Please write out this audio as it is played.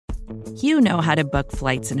You know how to book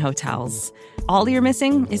flights and hotels. All you're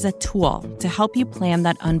missing is a tool to help you plan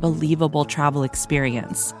that unbelievable travel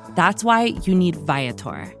experience. That's why you need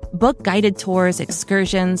Viator. Book guided tours,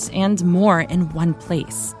 excursions, and more in one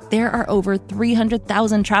place. There are over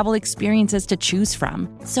 300,000 travel experiences to choose from,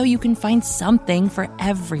 so you can find something for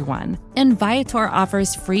everyone. And Viator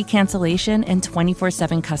offers free cancellation and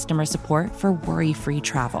 24/7 customer support for worry-free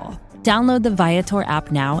travel. Download the Viator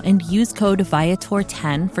app now and use code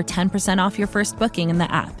Viator10 for 10% off your first booking in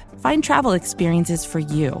the app. Find travel experiences for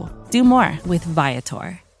you. Do more with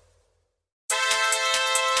Viator.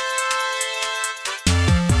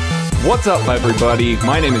 What's up, everybody?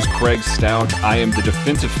 My name is Craig Stout. I am the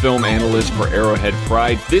defensive film analyst for Arrowhead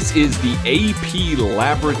Pride. This is the AP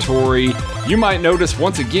Laboratory. You might notice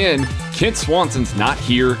once again, Kent Swanson's not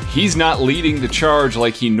here. He's not leading the charge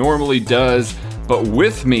like he normally does. But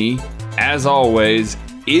with me, as always,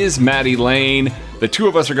 is Maddie Lane. The two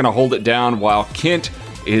of us are going to hold it down while Kent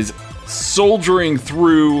is soldiering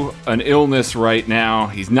through an illness right now.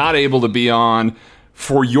 He's not able to be on.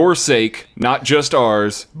 For your sake, not just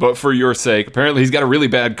ours, but for your sake. Apparently he's got a really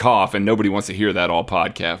bad cough, and nobody wants to hear that all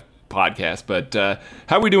podcast. But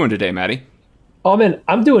how are we doing today, Maddie? Oh man,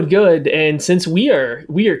 I'm doing good. And since we are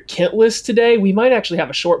Kentless today, we might actually have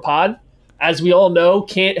a short pod. As we all know,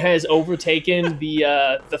 Kent has overtaken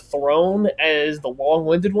the throne as the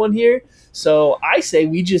long-winded one here. So I say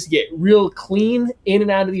we just get real clean in and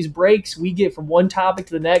out of these breaks. We get from one topic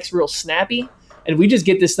to the next real snappy. And we just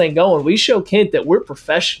get this thing going. We show Kent that we're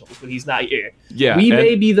professionals when he's not here. Yeah, we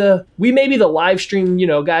may be the live stream,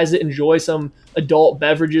 guys that enjoy some adult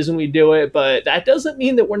beverages when we do it, but that doesn't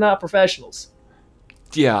mean that we're not professionals.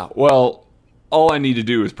 Yeah, well, all I need to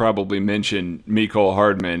do is probably mention Mecole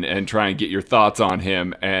Hardman and try and get your thoughts on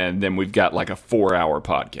him, and then we've got like a 4-hour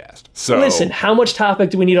podcast. So listen, how much topic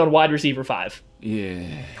do we need on wide receiver 5?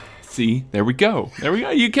 Yeah, see, there we go.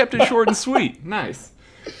 You kept it short and sweet. Nice.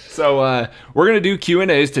 So we're going to do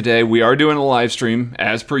Q&As today. We are doing a live stream,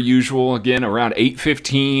 as per usual. Again, around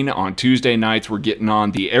 8:15 on Tuesday nights, we're getting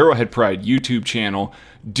on the Arrowhead Pride YouTube channel,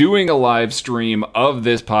 doing a live stream of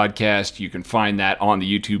this podcast. You can find that on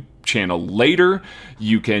the YouTube channel later.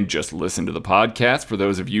 You can just listen to the podcast for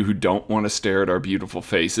those of you who don't want to stare at our beautiful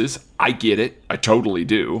faces. I get it. I totally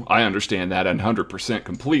do. I understand that 100%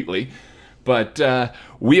 completely. But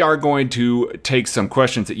we are going to take some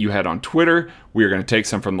questions that you had on Twitter. We are going to take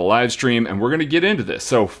some from the live stream, and we're going to get into this.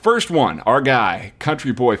 So first one, our guy,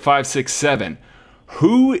 Country Boy 567.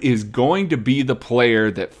 Who is going to be the player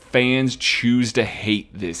that fans choose to hate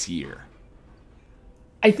this year?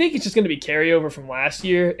 I think it's just going to be carryover from last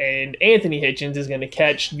year, and Anthony Hitchens is going to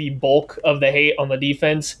catch the bulk of the hate on the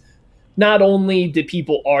defense. Not only did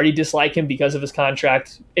people already dislike him because of his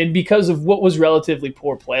contract and because of what was relatively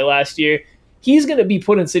poor play last year, he's going to be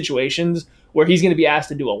put in situations where he's going to be asked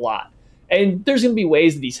to do a lot. And there's going to be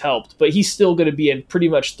ways that he's helped, but he's still going to be a pretty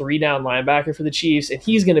much 3-down linebacker for the Chiefs, and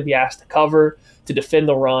he's going to be asked to cover, to defend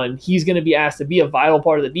the run. He's going to be asked to be a vital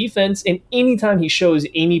part of the defense, and anytime he shows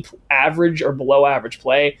any average or below average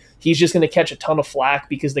play, he's just going to catch a ton of flack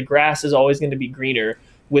because the grass is always going to be greener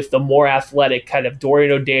with the more athletic kind of Dorian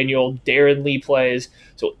O'Daniel, Darren Lee plays.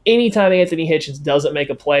 So anytime Anthony Hitchens doesn't make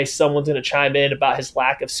a play, someone's going to chime in about his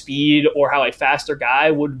lack of speed or how a faster guy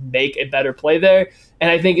would make a better play there. And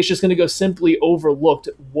I think it's just going to go simply overlooked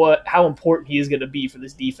how important he is going to be for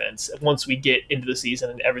this defense once we get into the season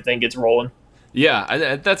and everything gets rolling.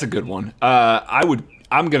 Yeah, that's a good one. I'm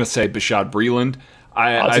going to say Bashaud Breeland.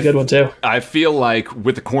 That's a good one too. I feel like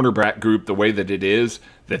with the cornerback group, the way that it is,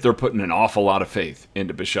 that they're putting an awful lot of faith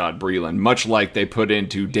into Bashaud Breeland, much like they put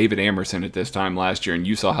into David Amerson at this time last year, and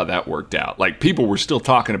you saw how that worked out. Like, people were still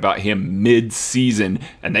talking about him mid-season,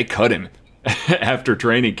 and they cut him after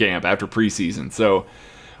training camp, after preseason. So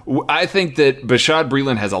I think that Bashaud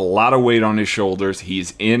Breeland has a lot of weight on his shoulders.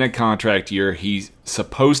 He's in a contract year. He's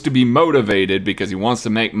supposed to be motivated because he wants to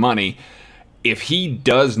make money. If he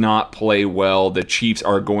does not play well, the Chiefs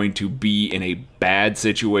are going to be in a bad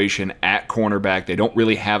situation at cornerback. They don't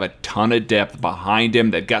really have a ton of depth behind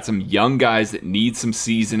him. They've got some young guys that need some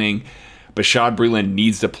seasoning. Bashaud Breeland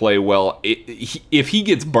needs to play well. If he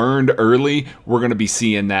gets burned early, we're going to be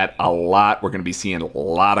seeing that a lot. We're going to be seeing a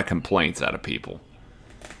lot of complaints out of people.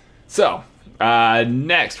 So,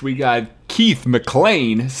 next we got Keith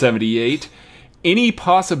McLean, 78. Any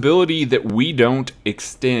possibility that we don't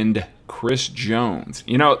extend Chris Jones?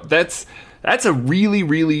 That's a really,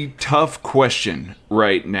 really tough question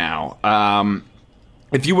right now.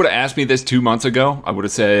 If you would have asked me this 2 months ago, I would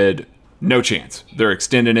have said no chance. They're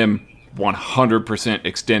extending him, 100%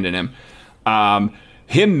 extending him.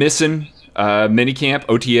 Him missing Minicamp,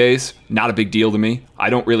 OTAs, not a big deal to me. I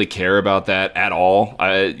don't really care about that at all.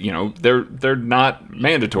 They're not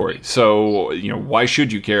mandatory. So, why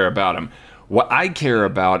should you care about them? What I care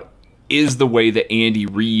about is the way that Andy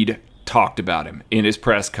Reid talked about him in his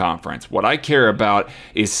press conference. What I care about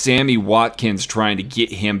is Sammy Watkins trying to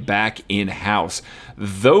get him back in-house.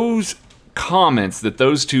 Those comments that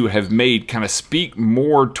those two have made kind of speak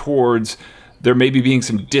more towards there maybe being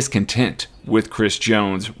some discontent with Chris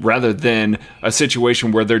Jones rather than a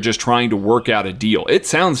situation where they're just trying to work out a deal. It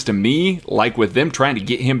sounds to me like with them trying to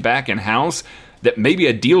get him back in house that maybe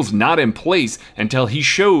a deal's not in place until he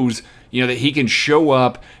shows that he can show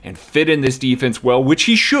up and fit in this defense well, which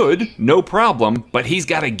he should, no problem, but he's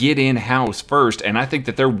got to get in-house first, and I think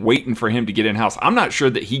that they're waiting for him to get in-house. I'm not sure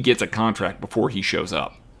that he gets a contract before he shows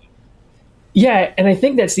up. Yeah, and I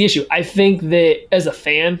think that's the issue. I think that as a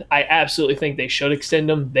fan, I absolutely think they should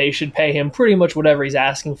extend him. They should pay him pretty much whatever he's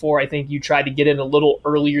asking for. I think you try to get in a little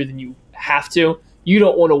earlier than you have to. You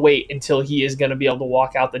don't want to wait until he is going to be able to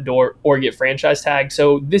walk out the door or get franchise tagged.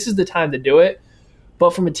 So this is the time to do it.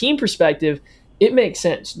 But from a team perspective, it makes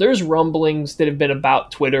sense. There's rumblings that have been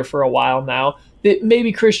about Twitter for a while now that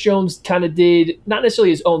maybe Chris Jones kind of did not necessarily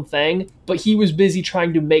his own thing, but he was busy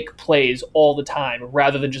trying to make plays all the time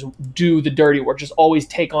rather than just do the dirty work, just always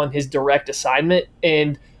take on his direct assignment.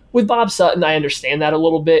 And with Bob Sutton, I understand that a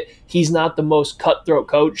little bit. He's not the most cutthroat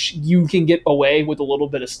coach. You can get away with a little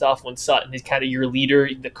bit of stuff when Sutton is kind of your leader,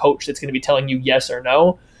 the coach that's going to be telling you yes or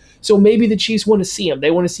no. So maybe the Chiefs want to see him.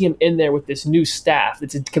 They want to see him in there with this new staff.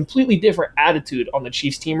 It's a completely different attitude on the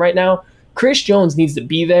Chiefs team right now. Chris Jones needs to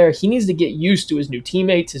be there. He needs to get used to his new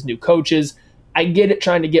teammates, his new coaches. I get it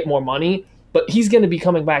trying to get more money, but he's going to be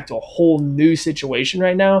coming back to a whole new situation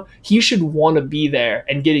right now. He should want to be there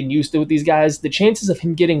and getting used to it with these guys. The chances of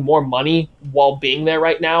him getting more money while being there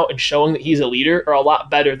right now and showing that he's a leader are a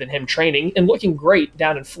lot better than him training and looking great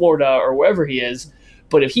down in Florida or wherever he is.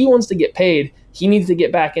 But if he wants to get paid, he needs to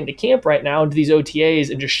get back into camp right now, into these OTAs,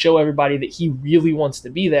 and just show everybody that he really wants to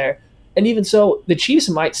be there. And even so, the Chiefs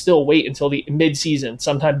might still wait until the midseason,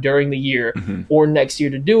 sometime during the year or next year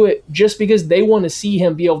to do it, just because they want to see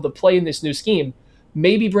him be able to play in this new scheme.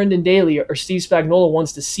 Maybe Brendan Daly or Steve Spagnuolo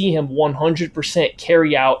wants to see him 100%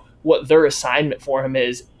 carry out what their assignment for him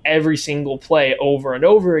is every single play over and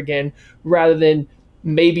over again, rather than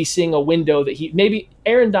maybe seeing a window that maybe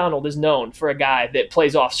Aaron Donald is known for a guy that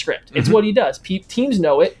plays off script. It's what he does. Teams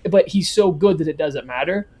know it, but he's so good that it doesn't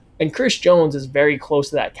matter. And Chris Jones is very close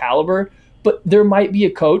to that caliber, but there might be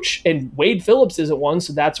a coach, and Wade Phillips isn't one,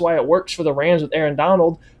 so that's why it works for the Rams with Aaron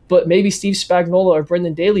Donald, but maybe Steve Spagnuolo or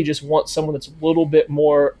Brendan Daly just want someone that's a little bit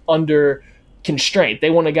more under constraint.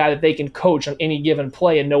 They want a guy that they can coach on any given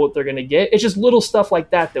play and know what they're going to get. It's just little stuff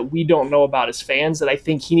like that that we don't know about as fans that I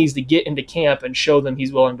think he needs to get into camp and show them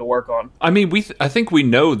he's willing to work on. I mean, I think we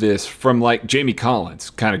know this from like Jamie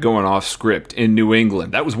Collins kind of going off script in New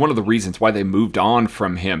England. That was one of the reasons why they moved on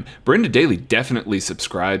from him. Brendan Daly definitely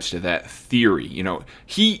subscribes to that theory.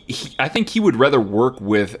 I think he would rather work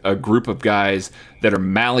with a group of guys that are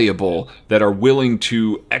malleable, that are willing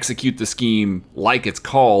to execute the scheme like it's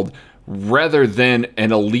called, rather than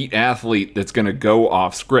an elite athlete that's going to go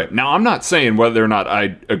off script. Now, I'm not saying whether or not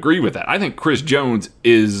I agree with that. I think Chris Jones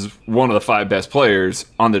is one of the 5 best players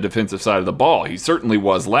on the defensive side of the ball. He certainly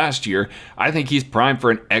was last year. I think he's primed for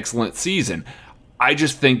an excellent season. I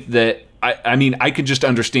just think that, I could just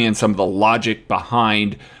understand some of the logic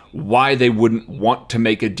behind why they wouldn't want to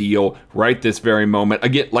make a deal right this very moment.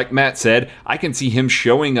 Again, like Matt said, I can see him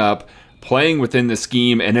showing up, playing within the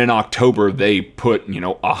scheme, and in October they put,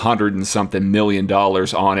 $100 and something million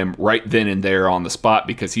on him right then and there on the spot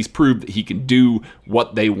because he's proved that he can do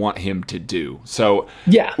what they want him to do. So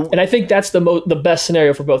yeah, and I think that's the best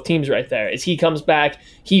scenario for both teams right there. Is he comes back,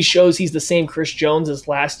 he shows he's the same Chris Jones as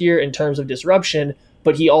last year in terms of disruption,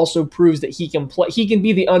 but he also proves that he can play. He can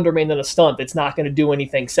be the underman in a stunt that's not going to do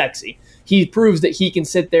anything sexy. He proves that he can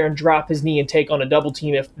sit there and drop his knee and take on a double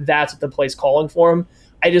team if that's what the play's calling for him.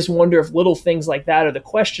 I just wonder if little things like that are the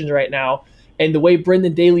questions right now. And the way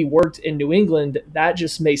Brendan Daly worked in New England, that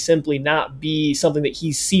just may simply not be something that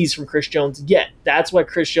he sees from Chris Jones yet. That's why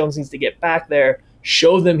Chris Jones needs to get back there,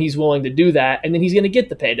 show them he's willing to do that, and then he's going to get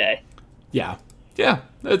the payday. Yeah,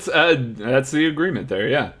 that's the agreement there,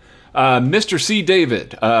 yeah. Mr. C.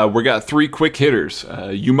 David, we got 3 quick hitters.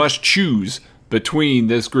 You must choose between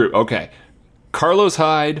this group. Okay, Carlos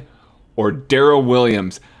Hyde or Darrell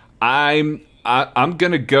Williams. I'm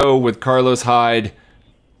going to go with Carlos Hyde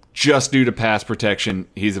just due to pass protection.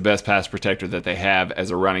 He's the best pass protector that they have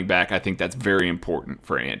as a running back. I think that's very important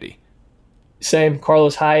for Andy. Same,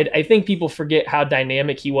 Carlos Hyde. I think people forget how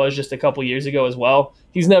dynamic he was just a couple years ago as well.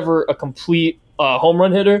 He's never a complete home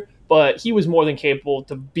run hitter, but he was more than capable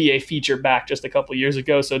to be a feature back just a couple years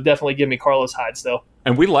ago. So definitely give me Carlos Hyde still.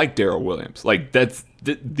 And we like Darrell Williams. Like that's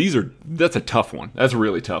a tough one. That's a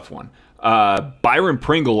really tough one. Byron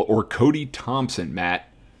Pringle or Cody Thompson, Matt.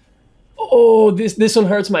 Oh, this one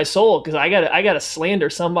hurts my soul because I gotta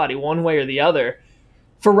slander somebody one way or the other.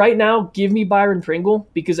 For right now, give me Byron Pringle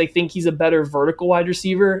because I think he's a better vertical wide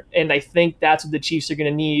receiver, and I think that's what the Chiefs are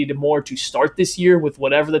going to need more to start this year with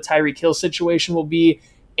whatever the Tyreek Hill situation will be.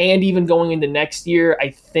 And even going into next year,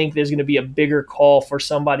 I think there's going to be a bigger call for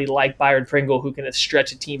somebody like Byron Pringle who can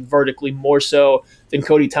stretch a team vertically more so than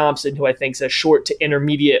Cody Thompson, who I think is a short to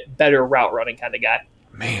intermediate, better route running kind of guy.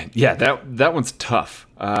 Man, yeah, that one's tough.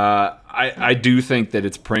 I do think that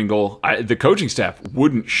it's Pringle. The coaching staff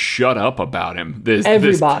wouldn't shut up about him this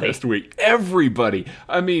past week. Everybody.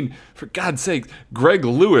 I mean, for God's sake, Greg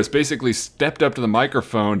Lewis basically stepped up to the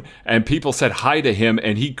microphone and people said hi to him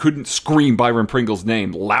and he couldn't scream Byron Pringle's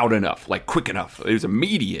name loud enough, like quick enough. It was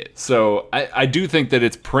immediate. So I do think that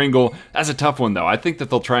it's Pringle. That's a tough one, though. I think that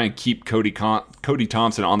they'll try and keep Cody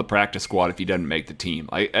Thompson on the practice squad if he doesn't make the team.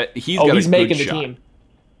 He's making the team.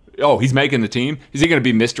 Oh, he's making the team? Is he going to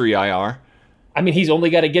be mystery IR? I mean, he's only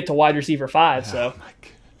got to get to wide receiver 5, so.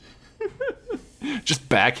 Just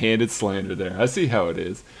backhanded slander there. I see how it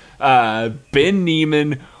is. Ben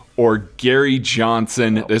Neiman or Gary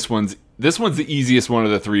Johnson. Oh. This one's the easiest one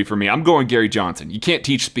of the three for me. I'm going Gary Johnson. You can't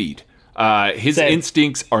teach speed. His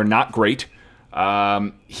instincts are not great.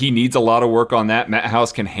 He needs a lot of work on that. Matt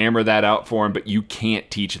House can hammer that out for him, but you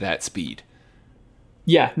can't teach that speed.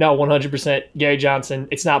 Yeah, no, 100%. Gary Johnson.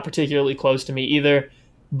 It's not particularly close to me either.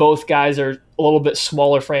 Both guys are a little bit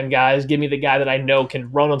smaller frame guys. Give me the guy that I know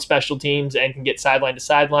can run on special teams and can get sideline to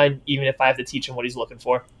sideline, even if I have to teach him what he's looking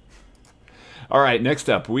for. All right, next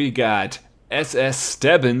up, we got S.S.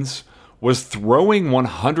 Stebbins was throwing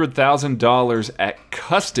 $100,000 at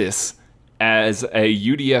Custis as a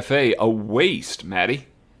UDFA, a waste, Maddie.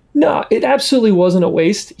 No, it absolutely wasn't a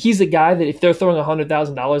waste. He's a guy that if they're throwing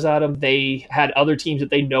 $100,000 at him, they had other teams that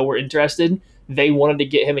they know were interested. They wanted to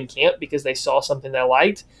get him in camp because they saw something they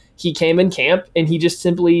liked. He came in camp, and he just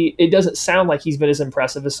simply, it doesn't sound like he's been as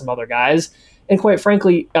impressive as some other guys. And quite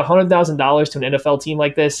frankly, $100,000 to an NFL team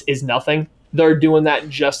like this is nothing. They're doing that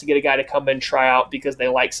just to get a guy to come in and try out because they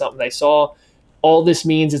like something they saw. All this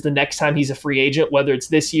means is the next time he's a free agent, whether it's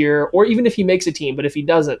this year or even if he makes a team, but if he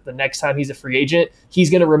doesn't, the next time he's a free agent, he's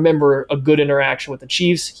going to remember a good interaction with the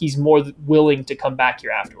Chiefs. He's more willing to come back here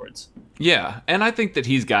afterwards. Yeah, and I think that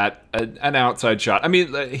he's got an outside shot. I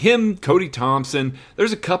mean, him, Cody Thompson,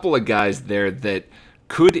 there's a couple of guys there that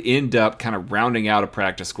could end up kind of rounding out a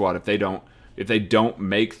practice squad if they don't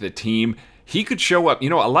make the team. He could show up. You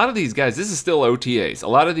know, a lot of these guys, this is still OTAs. A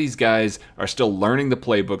lot of these guys are still learning the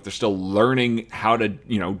playbook. They're still learning how to,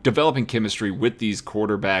 developing chemistry with these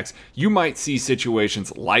quarterbacks. You might see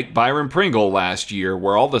situations like Byron Pringle last year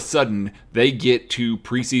where all of a sudden they get to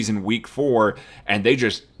preseason week 4 and they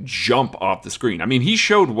just jump off the screen. I mean, he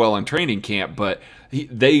showed well in training camp, but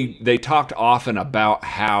they talked often about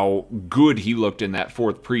how good he looked in that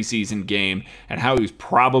 4th preseason game and how he was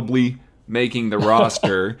probably making the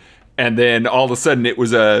roster. And then all of a sudden it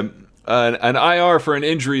was an IR for an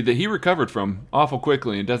injury that he recovered from awful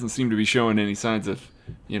quickly and doesn't seem to be showing any signs of,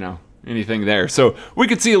 anything there. So we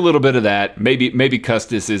could see a little bit of that. Maybe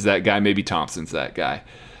Custis is that guy. Maybe Thompson's that guy.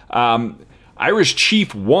 Irish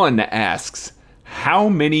Chief 1 asks, how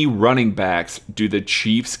many running backs do the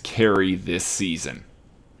Chiefs carry this season?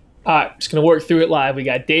 All right, just going to work through it live. We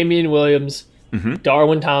got Damian Williams,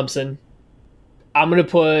 Darwin Thompson. I'm going to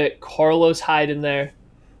put Carlos Hyde in there.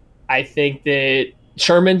 I think that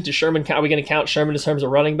are we going to count Sherman in terms of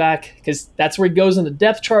running back? Because that's where he goes in the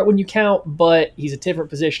depth chart when you count, but he's a different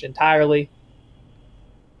position entirely.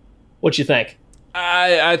 What you think?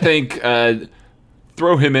 I think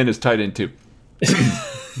throw him in as tight end too.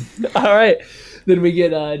 All right. Then we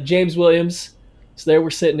get James Williams. So there we're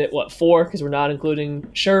sitting at, 4? Because we're not including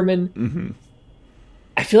Sherman. Mm-hmm.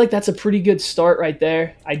 I feel like that's a pretty good start right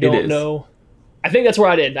there. I don't know. I think that's where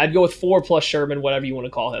I'd go with 4 plus Sherman, whatever you want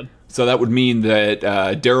to call him. So that would mean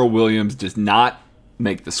that Darrell Williams does not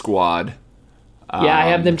make the squad. Yeah, I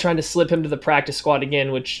have them trying to slip him to the practice squad again,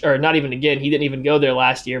 or not even again. He didn't even go there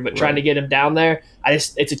last year, but trying to get him down there.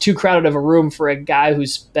 It's a too crowded of a room for a guy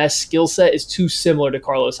whose best skill set is too similar to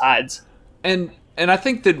Carlos Hyde's. And I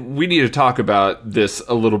think that we need to talk about this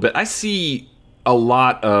a little bit. I see a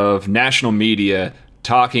lot of national media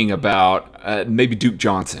talking about maybe Duke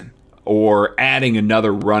Johnson or adding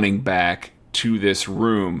another running back to this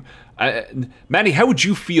room. Maddie, how would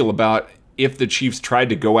you feel about if the Chiefs tried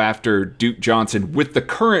to go after Duke Johnson with the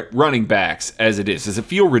current running backs as it is? Does it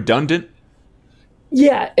feel redundant?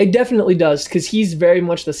 Yeah, it definitely does, because he's very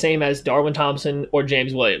much the same as Darwin Thompson or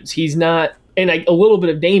James Williams. He's not, and a little bit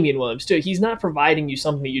of Damian Williams too. He's not providing you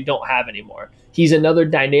something that you don't have anymore. He's another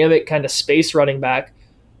dynamic kind of space running back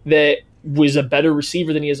that was a better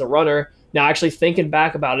receiver than he is a runner. Now, actually thinking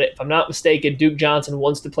back about it, if I'm not mistaken, Duke Johnson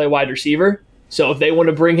wants to play wide receiver. So if they want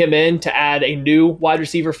to bring him in to add a new wide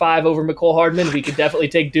receiver 5 over McCole Hardman, we could definitely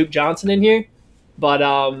take Duke Johnson in here.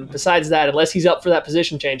 But besides that, unless he's up for that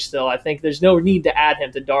position change still, I think there's no need to add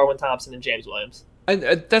him to Darwin Thompson and James Williams. And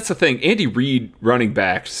that's the thing. Andy Reid running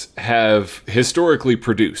backs have historically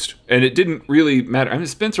produced, and it didn't really matter. I mean,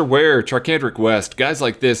 Spencer Ware, Charkandrick West, guys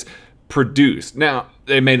like this produced. Now,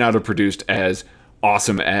 they may not have produced as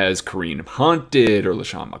awesome as Kareem Hunt did or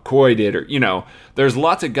LaShawn McCoy did, or, there's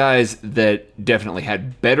lots of guys that definitely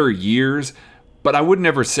had better years, but I would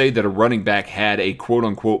never say that a running back had a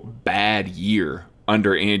quote-unquote bad year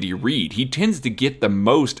under Andy Reid. He tends to get the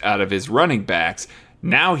most out of his running backs.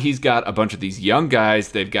 Now he's got a bunch of these young guys.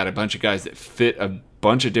 They've got a bunch of guys that fit a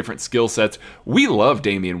bunch of different skill sets. We love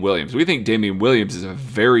Damian Williams. We think Damian Williams is a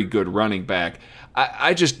very good running back.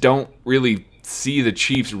 I just don't really see the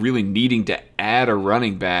Chiefs really needing to add a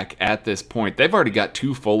running back at this point. They've already got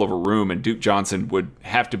too full of a room, and Duke Johnson would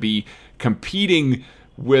have to be competing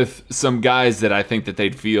with some guys that I think that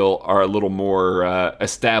they'd feel are a little more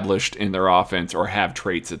established in their offense or have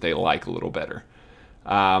traits that they like a little better.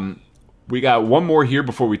 We got one more here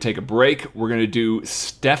before we take a break. We're going to do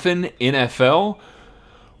Stefan NFL.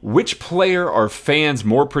 Which player are fans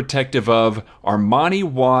more protective of, Armani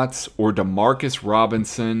Watts or Demarcus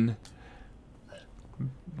Robinson?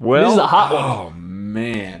 Well, this is a hot one. Oh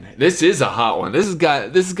man, this is a hot one. This has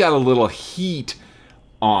got a little heat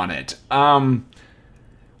on it.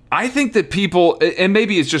 I think that people, and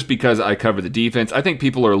maybe it's just because I cover the defense, I think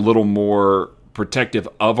people are a little more protective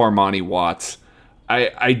of Armani Watts.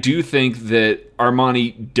 I do think that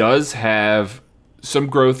Armani does have some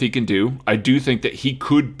growth he can do. I do think that he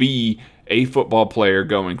could be a football player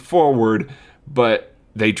going forward, but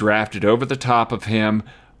they drafted over the top of him.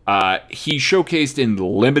 He showcased in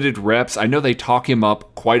limited reps. I know they talk him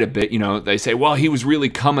up quite a bit. They say, well, he was really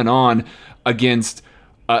coming on against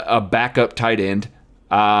a backup tight end.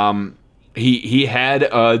 He had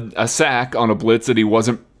a sack on a blitz that he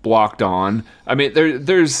wasn't blocked on. I mean,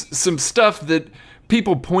 there's some stuff that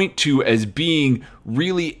people point to as being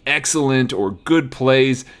really excellent or good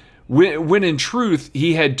plays, when in truth,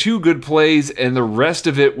 he had 2 good plays and the rest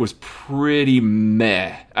of it was pretty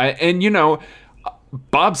meh.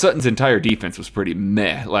 Bob Sutton's entire defense was pretty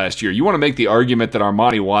meh last year. You want to make the argument that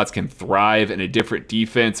Armani Watts can thrive in a different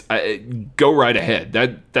defense? Go right ahead.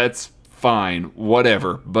 That's fine,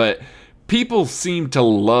 whatever. But people seem to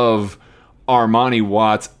love Armani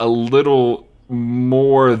Watts a little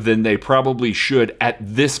more than they probably should at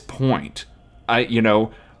this point.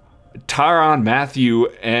 Tyrann Mathieu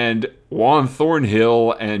and Juan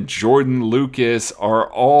Thornhill and Jordan Lucas are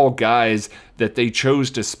all guys that they chose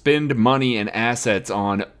to spend money and assets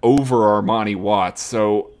on over Armani Watts.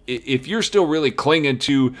 So if you're still really clinging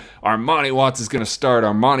to Armani Watts is going to start,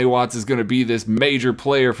 Armani Watts is going to be this major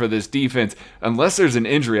player for this defense, unless there's an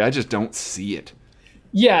injury, I just don't see it.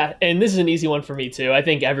 Yeah, and this is an easy one for me too. I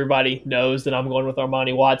think everybody knows that I'm going with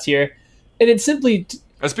Armani Watts here. And it's simply...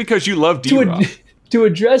 That's because you love D-Rob. To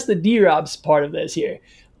address the D-Rob's part of this here,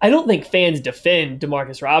 I don't think fans defend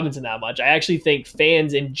Demarcus Robinson that much. I actually think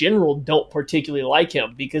fans in general don't particularly like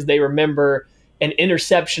him because they remember an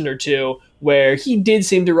interception or two where he did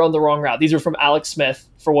seem to run the wrong route. These are from Alex Smith,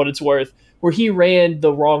 for what it's worth, where he ran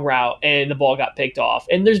the wrong route and the ball got picked off.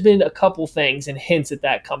 And there's been a couple things and hints at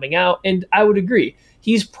that coming out, and I would agree.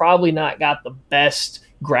 He's probably not got the best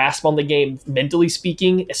grasp on the game, mentally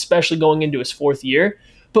speaking, especially going into his 4th year.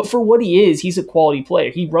 But for what he is, he's a quality player.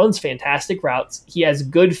 He runs fantastic routes. He has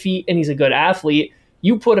good feet, and he's a good athlete.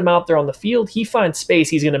 You put him out there on the field, he finds space,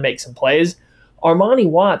 he's going to make some plays. Armani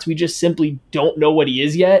Watts, we just simply don't know what he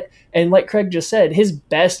is yet. And like Craig just said, his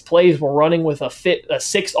best plays were running with a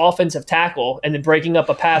 6th offensive tackle and then breaking up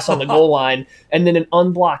a pass on the goal line and then an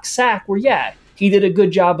unblocked sack where, yeah, he did a good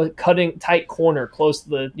job of cutting tight corner close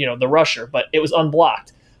to the rusher, but it was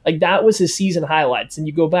unblocked. Like, that was his season highlights. And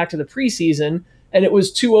you go back to the preseason, and it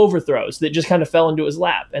was 2 overthrows that just kind of fell into his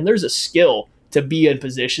lap. And there's a skill to be in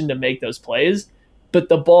position to make those plays, but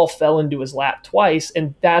the ball fell into his lap twice,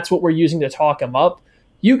 and that's what we're using to talk him up.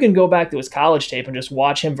 You can go back to his college tape and just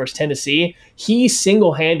watch him versus Tennessee. He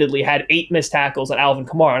single-handedly had 8 missed tackles on Alvin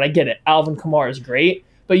Kamara, and I get it. Alvin Kamara is great,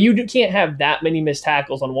 but you can't have that many missed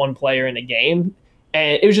tackles on one player in a game.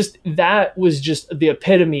 And it was just, that was just the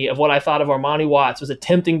epitome of what I thought of Armani Watts, was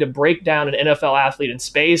attempting to break down an NFL athlete in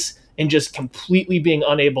space and just completely being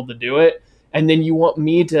unable to do it. And then you want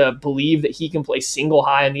me to believe that he can play single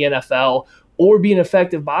high in the NFL or be an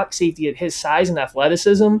effective box safety at his size and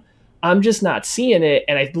athleticism. I'm just not seeing it.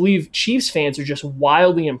 And I believe Chiefs fans are just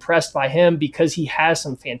wildly impressed by him because he has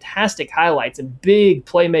some fantastic highlights and big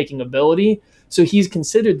playmaking ability. So he's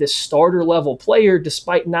considered this starter level player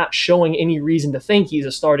despite not showing any reason to think he's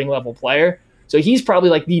a starting level player. So he's probably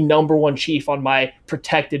like the number one Chief on my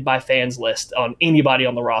protected by fans list on anybody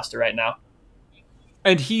on the roster right now.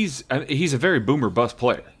 And he's a very boomer bust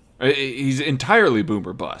player. He's entirely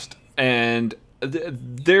boomer bust. And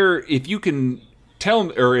if you can tell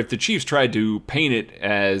him, or if the Chiefs tried to paint it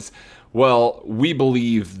as, well, we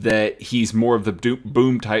believe that he's more of the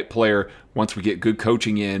boom type player once we get good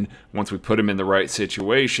coaching in, once we put him in the right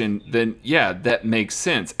situation, then yeah, that makes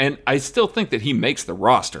sense. And I still think that he makes the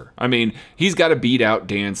roster. I mean, he's got to beat out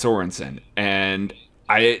Dan Sorensen. And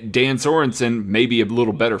Dan Sorensen may be a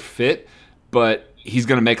little better fit, but he's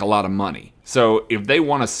going to make a lot of money. So if they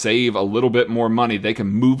want to save a little bit more money, they can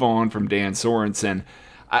move on from Dan Sorensen.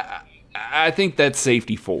 I think that's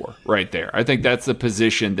safety 4 right there. I think that's the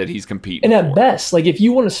position that he's competing for. And at for. best, like if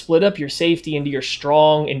you want to split up your safety into your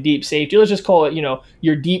strong and deep safety, let's just call it,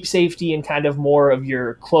 your deep safety and kind of more of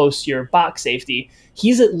your box safety.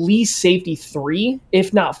 He's at least safety 3,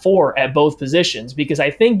 if not 4 at both positions, because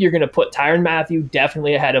I think you're going to put Tyrann Mathieu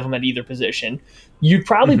definitely ahead of him at either position. You'd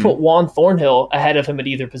probably put Juan Thornhill ahead of him at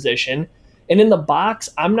either position. And in the box,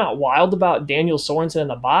 I'm not wild about Daniel Sorensen in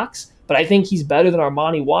the box, but I think he's better than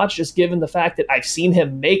Armani Watts, just given the fact that I've seen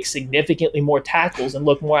him make significantly more tackles and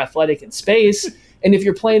look more athletic in space. And if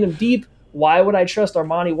you're playing him deep, why would I trust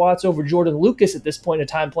Armani Watts over Jordan Lucas at this point in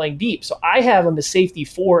time playing deep? So I have him as safety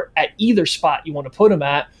 4 at either spot you want to put him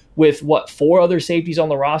at, with 4 other safeties on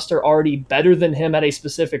the roster already better than him at a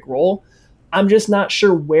specific role. I'm just not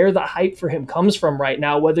sure where the hype for him comes from right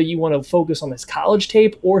now, whether you want to focus on his college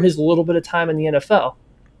tape or his little bit of time in the NFL.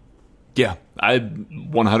 Yeah, I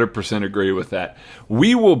 100% agree with that.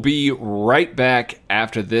 We will be right back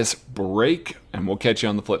after this break, and we'll catch you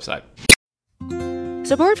on the flip side.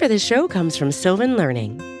 Support for this show comes from Sylvan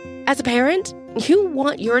Learning. As a parent, you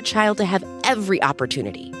want your child to have every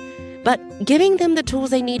opportunity, but giving them the tools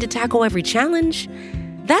they need to tackle every challenge,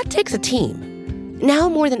 that takes a team. Now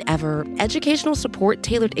more than ever, educational support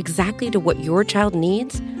tailored exactly to what your child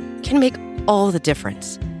needs can make all the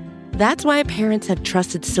difference. That's why parents have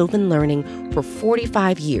trusted Sylvan Learning for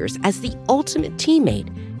 45 years as the ultimate teammate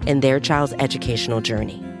in their child's educational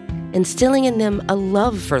journey, instilling in them a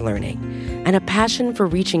love for learning and a passion for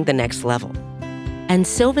reaching the next level. And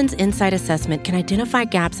Sylvan's Insight Assessment can identify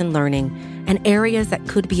gaps in learning and areas that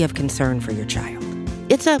could be of concern for your child.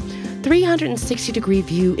 It's a 360-degree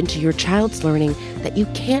view into your child's learning that you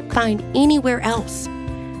can't find anywhere else,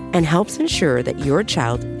 and helps ensure that your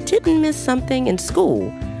child didn't miss something in school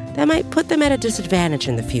that might put them at a disadvantage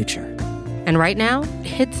in the future. And right now,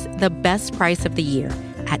 it's the best price of the year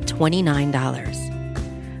at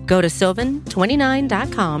 $29. Go to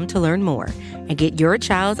sylvan29.com to learn more and get your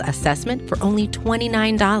child's assessment for only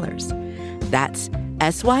 $29. That's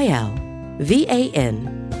SYLVAN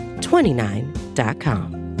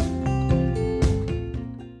 29.com.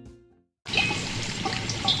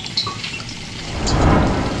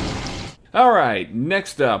 All right,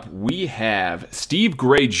 next up, we have Steve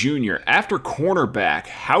Gray Jr. After cornerback,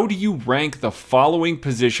 how do you rank the following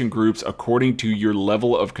position groups according to your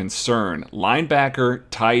level of concern? Linebacker,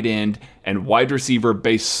 tight end, and wide receiver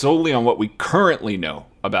based solely on what we currently know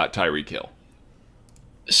about Tyreek Hill.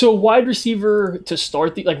 So wide receiver to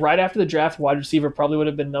start, right after the draft, wide receiver probably would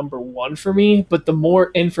have been number 1 for me. But the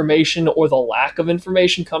more information or the lack of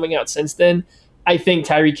information coming out since then, I think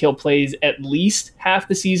Tyreek Hill plays at least half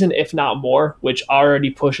the season, if not more, which already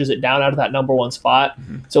pushes it down out of that number 1 spot.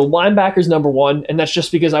 So linebacker's number 1, and that's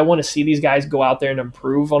just because I want to see these guys go out there and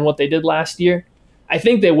improve on what they did last year. I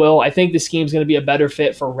think they will. I think the scheme's going to be a better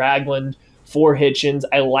fit for Ragland, for Hitchens.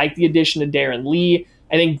 I like the addition of Darren Lee.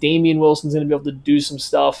 I think Damian Wilson's going to be able to do some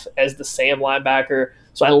stuff as the Sam linebacker.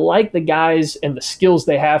 So I like the guys and the skills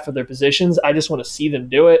they have for their positions. I just want to see them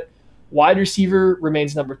do it. Wide receiver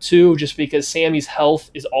remains number 2 just because Sammy's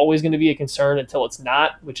health is always going to be a concern until it's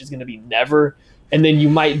not, which is going to be never. And then you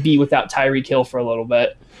might be without Tyreek Hill for a little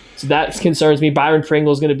bit. So that concerns me. Byron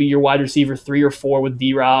Pringle is going to be your wide receiver 3 or 4 with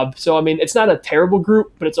D-Rob. So, I mean, it's not a terrible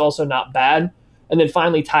group, but it's also not bad. And then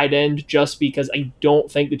finally tight end, just because I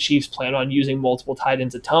don't think the Chiefs plan on using multiple tight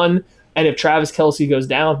ends a ton. And if Travis Kelce goes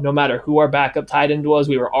down, no matter who our backup tight end was,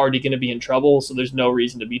 we were already going to be in trouble. So there's no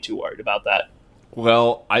reason to be too worried about that.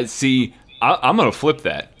 Well, I see. I'm going to flip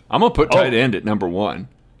that. I'm going to put tight end at number 1.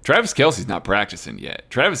 Travis Kelce's not practicing yet.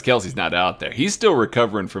 Travis Kelce's not out there. He's still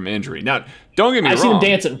recovering from injury. Now, don't get me wrong. I seen him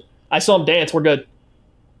dancing. I saw him dance. We're good.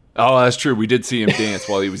 Oh, that's true. We did see him dance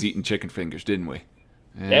while he was eating chicken fingers, didn't we?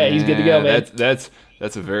 Yeah, he's good to go, man. That's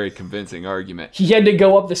a very convincing argument. He had to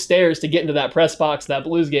go up the stairs to get into that press box that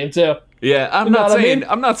Blues game too. Yeah, I'm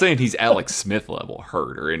not saying he's Alex Smith level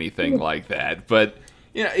hurt or anything like that, but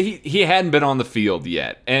he hadn't been on the field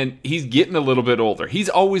yet, and he's getting a little bit older. He's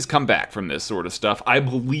always come back from this sort of stuff. I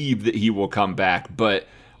believe that he will come back, but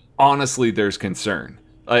honestly, there's concern.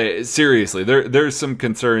 Seriously, there's some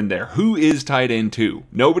concern there. Who is tight end 2?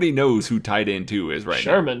 Nobody knows who tight end 2 is right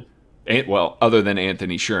Sherman. now. Well, other than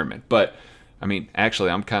Anthony Sherman. But, I mean, actually,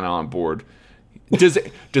 I'm kind of on board. Does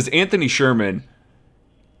Anthony Sherman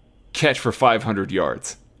catch for 500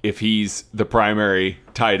 yards if he's the primary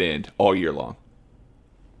tight end all year long?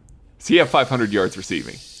 Does he have 500 yards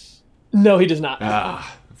receiving? No, he does not.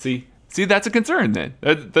 See, that's a concern then.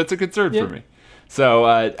 That's a concern for me. So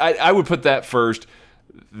I would put that first.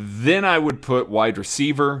 Then I would put wide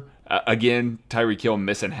receiver. Again, Tyreek Hill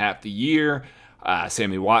missing half the year.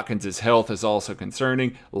 Sammy Watkins' health is also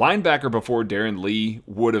concerning. Linebacker before Darren Lee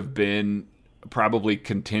would have been probably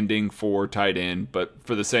contending for tight end, but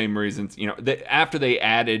for the same reasons, after they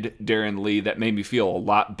added Darren Lee, that made me feel a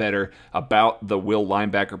lot better about the will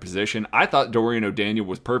linebacker position. I thought Dorian O'Daniel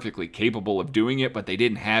was perfectly capable of doing it, but they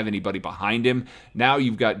didn't have anybody behind him. Now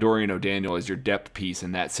you've got Dorian O'Daniel as your depth piece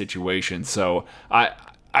in that situation. So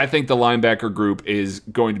I think the linebacker group is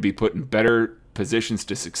going to be put in better positions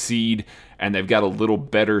to succeed, and they've got a little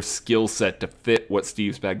better skill set to fit what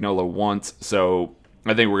Steve Spagnuolo wants. So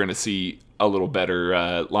I think we're going to see a little better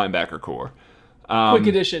linebacker core. Quick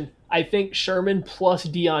addition. I think Sherman plus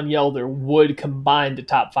Deion Yelder would combine to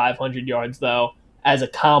top 500 yards, though, as a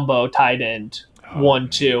combo tight end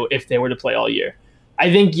 1-2 if they were to play all year.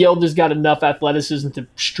 I think Yelder's got enough athleticism to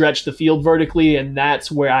stretch the field vertically, and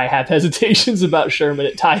that's where I have hesitations about Sherman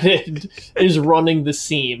at tight end, is running the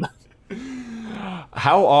seam.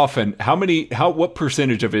 What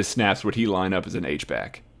percentage of his snaps would he line up as an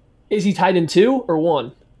H-back? Is he tight end 2 or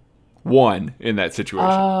 1? 1 in that situation.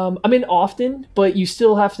 Often, but you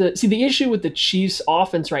still have to see the issue with the Chiefs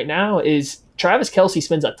offense right now is Travis Kelce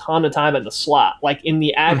spends a ton of time in the slot, like in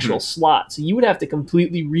the actual slot. So you would have to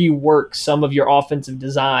completely rework some of your offensive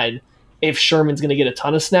design if Sherman's going to get a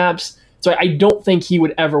ton of snaps. So I don't think he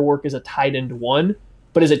would ever work as a tight end 1,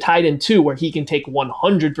 but as a tight end 2 where he can take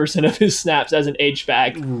 100% of his snaps as an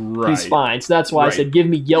H-back, he's fine. So that's why I said give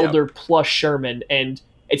me Yelder plus Sherman, and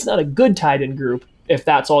it's not a good tight end group if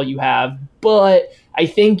that's all you have, but I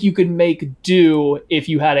think you could make do if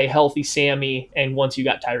you had a healthy Sammy and once you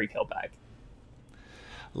got Tyreek Hill back.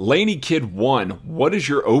 Laney Kid 1, what is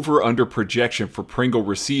your over-under projection for Pringle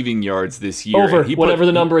receiving yards this year? Over. Whatever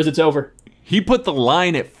the number is, it's over. He put the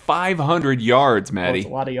line at 500 yards, Maddie. That's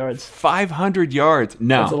a lot of yards. 500 yards.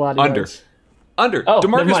 No, that's a lot of under. Yards. Under. Oh,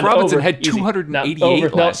 DeMarcus Robinson over. had 288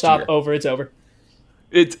 over. last year. Over. It's over.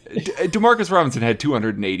 DeMarcus Robinson had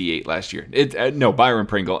 288 last year. No, Byron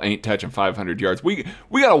Pringle ain't touching 500 yards. We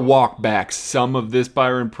got to walk back some of this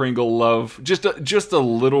Byron Pringle love, just a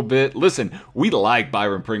little bit. Listen, we like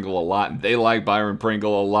Byron Pringle a lot, and they like Byron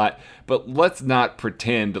Pringle a lot, but let's not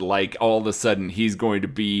pretend like all of a sudden he's going to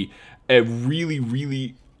be a really,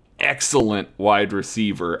 really excellent wide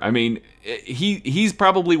receiver. I mean, he's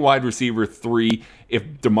probably wide receiver 3 if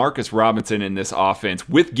DeMarcus Robinson in this offense,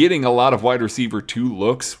 with getting a lot of wide receiver 2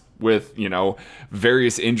 looks with,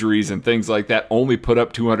 various injuries and things like that, only put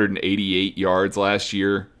up 288 yards last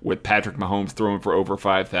year with Patrick Mahomes throwing for over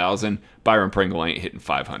 5,000. Byron Pringle ain't hitting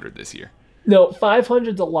 500 this year. No,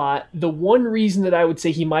 500's a lot. The one reason that I would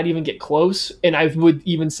say he might even get close, and I would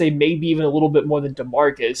even say maybe even a little bit more than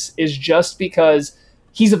DeMarcus, is just because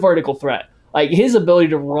he's a vertical threat. Like, his ability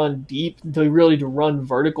to run deep, to run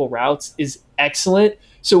vertical routes is excellent.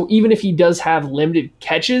 So even if he does have limited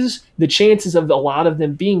catches, the chances of a lot of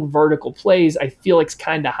them being vertical plays, I feel like is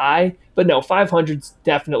kind of high. But no, 500's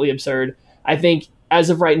definitely absurd. I think as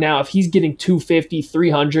of right now, if he's getting 250,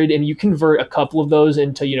 300, and you convert a couple of those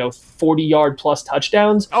into, 40-yard plus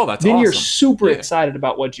touchdowns, then awesome. You're super Yeah. excited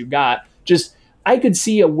about what you got. Just, I could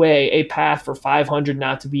see a path for 500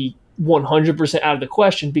 not to be 100% out of the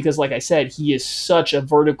question because, like I said, he is such a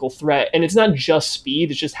vertical threat. And it's not just speed,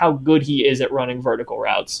 it's just how good he is at running vertical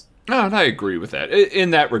routes. No, and I agree with that. In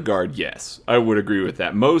that regard, yes, I would agree with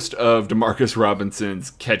that. Most of DeMarcus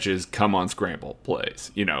Robinson's catches come on scramble plays,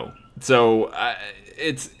 So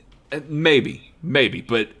it's maybe,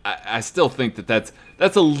 but I still think that's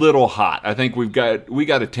a little hot. I think we got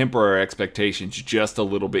to temper our expectations just a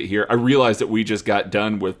little bit here. I realize that we just got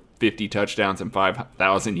done with 50 touchdowns and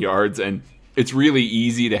 5,000 yards. And it's really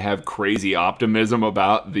easy to have crazy optimism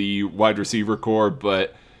about the wide receiver core,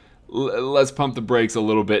 but let's pump the brakes a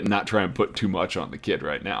little bit and not try and put too much on the kid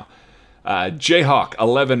right now. Jayhawk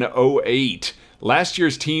 1108. Last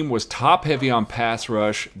year's team was top heavy on pass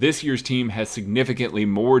rush. This year's team has significantly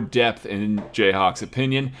more depth in Jayhawk's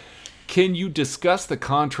opinion. Can you discuss the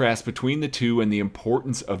contrast between the two and the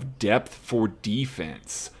importance of depth for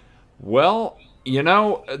defense? Well,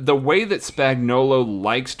 the way that Spagnuolo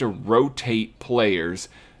likes to rotate players,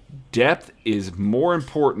 depth is more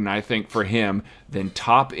important, I think, for him than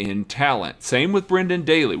top-end talent. Same with Brendan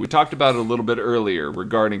Daly. We talked about it a little bit earlier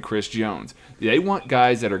regarding Chris Jones. They want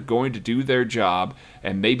guys that are going to do their job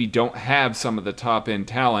and maybe don't have some of the top-end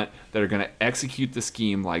talent that are going to execute the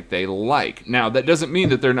scheme like they like. Now, that doesn't mean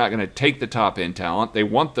that they're not going to take the top-end talent. They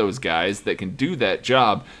want those guys that can do that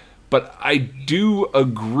job. But I do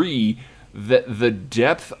agree that the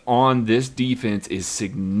depth on this defense is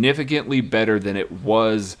significantly better than it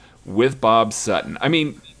was with Bob Sutton. I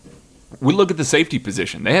mean, we look at the safety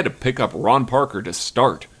position. They had to pick up Ron Parker to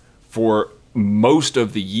start for most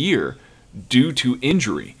of the year due to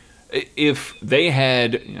injury. If they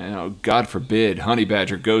had, God forbid, Honey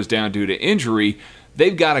Badger goes down due to injury,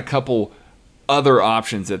 they've got a couple other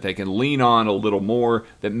options that they can lean on a little more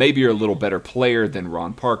that maybe are a little better player than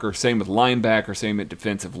Ron Parker. Same with linebacker, same at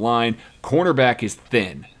defensive line. Cornerback is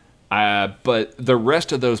thin. But the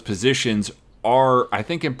rest of those positions are, I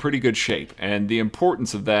think, in pretty good shape. And the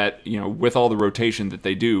importance of that, with all the rotation that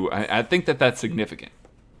they do, I think that that's significant.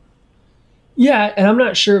 Yeah, and I'm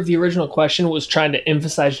not sure if the original question was trying to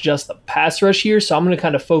emphasize just the pass rush here, so I'm going to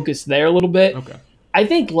kind of focus there a little bit. Okay. I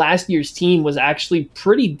think last year's team was actually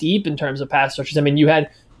pretty deep in terms of pass rushers. I mean, you had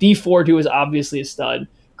Dee Ford, who was obviously a stud.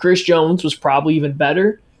 Chris Jones was probably even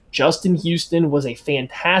better. Justin Houston was a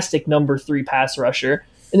fantastic number 3 pass rusher.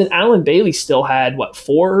 And then Alan Bailey still had,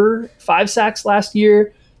 4 or 5 sacks last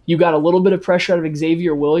year. You got a little bit of pressure out of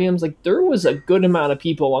Xavier Williams. There was a good amount of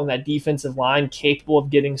people along that defensive line capable of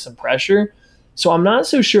getting some pressure. So I'm not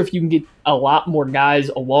so sure if you can get a lot more guys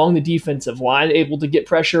along the defensive line able to get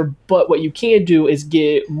pressure, but what you can do is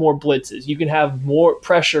get more blitzes. You can have more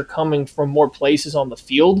pressure coming from more places on the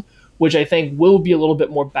field, which I think will be a little bit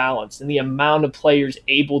more balanced. And the amount of players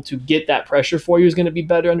able to get that pressure for you is going to be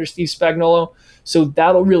better under Steve Spagnuolo. So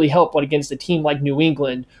that'll really help against a team like New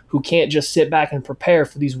England, who can't just sit back and prepare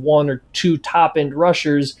for these 1 or 2 top-end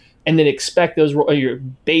rushers and then expect those or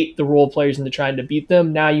bait the role players into trying to beat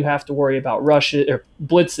them. Now you have to worry about rushes or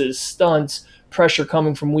blitzes, stunts, pressure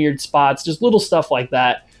coming from weird spots, just little stuff like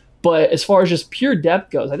that. But as far as just pure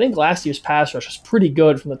depth goes, I think last year's pass rush was pretty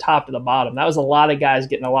good from the top to the bottom. That was a lot of guys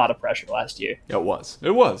getting a lot of pressure last year. It was.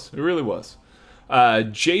 It really was.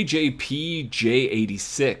 JJP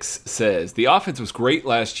J86 says, the offense was great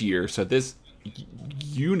last year, so this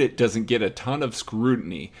unit doesn't get a ton of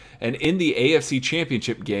scrutiny. And in the AFC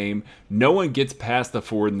Championship game, no one gets past the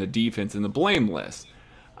Ford and the defense in the blame list.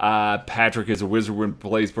 Patrick is a wizard when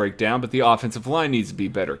plays break down, but the offensive line needs to be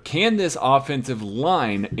better. Can this offensive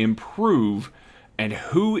line improve? And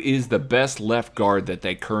who is the best left guard that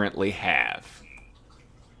they currently have?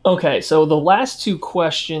 Okay, so the last 2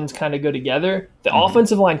 questions kind of go together. The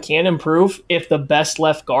offensive line can improve if the best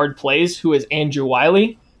left guard plays, who is Andrew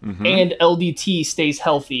Wiley, and LDT stays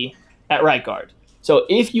healthy at right guard. So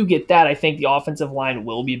if you get that, I think the offensive line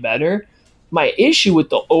will be better. My issue with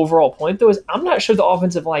the overall point, though, is I'm not sure the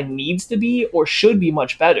offensive line needs to be or should be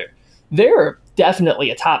much better. They're definitely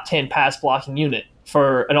a top 10 pass blocking unit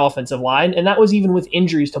for an offensive line, and that was even with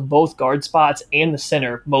injuries to both guard spots and the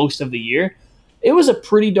center most of the year. It was a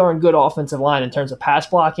pretty darn good offensive line in terms of pass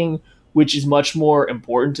blocking, which is much more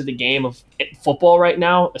important to the game of football right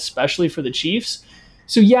now, especially for the Chiefs.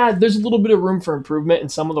 So yeah, there's a little bit of room for improvement in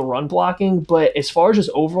some of the run blocking, but as far as just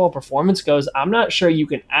overall performance goes, I'm not sure you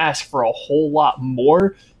can ask for a whole lot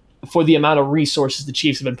more for the amount of resources the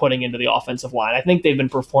Chiefs have been putting into the offensive line. I think they've been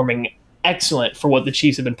performing excellent for what the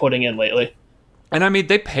Chiefs have been putting in lately. And I mean,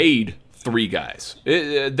 they paid 3 guys.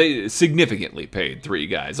 They significantly paid 3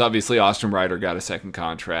 guys. Obviously, Austin Ryder got a second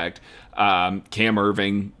contract. Cam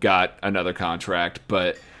Irving got another contract,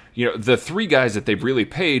 but the 3 guys that they've really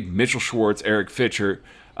paid, Mitchell Schwartz, Eric Fisher,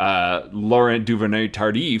 Laurent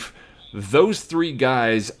Duvernay-Tardif, those 3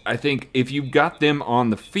 guys, I think if you've got them on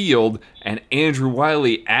the field and Andrew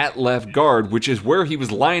Wiley at left guard, which is where he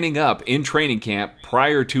was lining up in training camp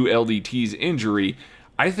prior to LDT's injury,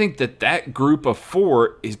 I think that group of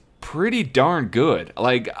 4 is pretty darn good.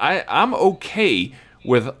 I'm okay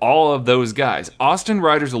with all of those guys. Austin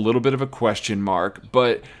Ryder's a little bit of a question mark,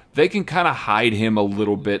 but they can kind of hide him a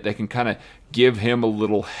little bit. They can kind of give him a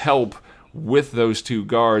little help with those two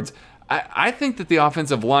guards. I think that the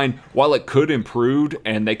offensive line, while it could improve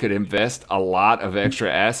and they could invest a lot of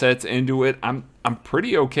extra assets into it, I'm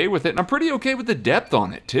pretty okay with it, and I'm pretty okay with the depth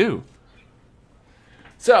on it too.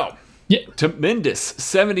 So,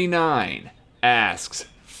 Tremendous79 asks,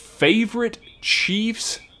 favorite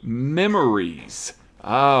Chiefs memories?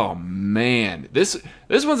 Oh man, this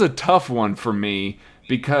one's a tough one for me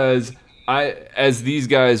because as these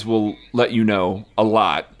guys will let you know a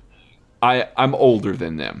lot, I'm older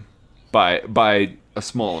than them by a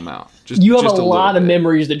small amount. You have a lot of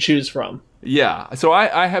memories to choose from. Yeah, so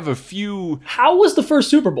I have a few. How was the first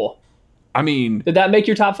Super Bowl? I mean, did that make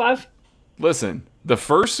your top 5? Listen, the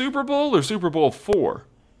first Super Bowl or Super Bowl 4?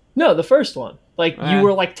 No, the first one. Like, you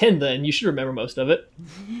were like 10 then. You should remember most of it.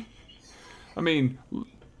 I mean,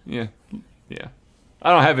 yeah. I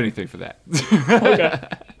don't have anything for that. Okay.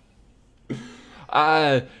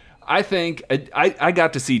 I think I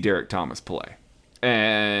got to see Derek Thomas play.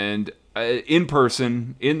 And in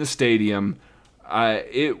person, in the stadium,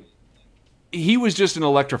 he was just an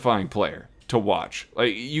electrifying player to watch.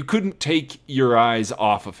 Like, you couldn't take your eyes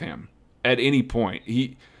off of him at any point.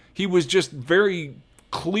 He was just very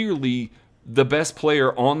clearly the best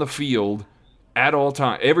player on the field at all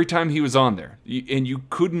time. Every time he was on there, and you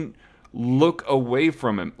couldn't look away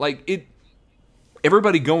from him. Like,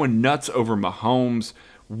 everybody going nuts over Mahomes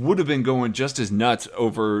would have been going just as nuts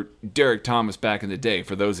over Derek Thomas back in the day.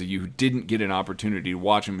 For those of you who didn't get an opportunity to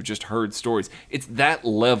watch him, who just heard stories, it's that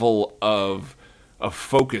level of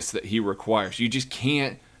focus that he requires. You just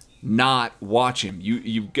can't not watch him.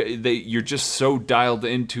 You're just so dialed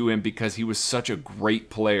into him because he was such a great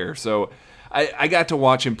player. So I got to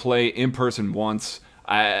watch him play in person once,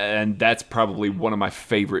 and that's probably one of my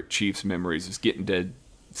favorite Chiefs memories, is getting to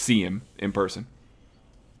see him in person.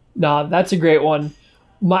 No, that's a great one.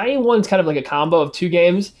 My one's kind of like a combo of 2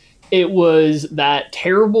 games. It was that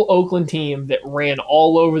terrible Oakland team that ran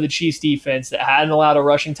all over the Chiefs defense that hadn't allowed a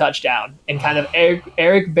rushing touchdown, and kind of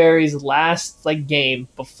Eric Berry's last game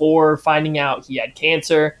before finding out he had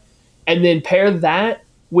cancer. And then pair that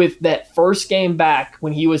with that first game back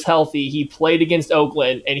when he was healthy. He played against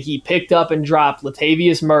Oakland and he picked up and dropped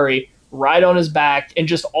Latavius Murray right on his back, and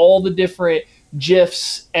just all the different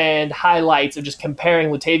GIFs and highlights of just comparing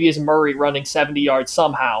Latavius Murray running 70 yards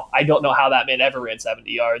somehow. I don't know how that man ever ran 70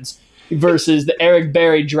 yards versus the Eric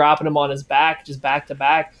Berry dropping him on his back, just back to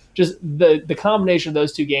back. Just the combination of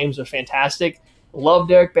those 2 games are fantastic. Love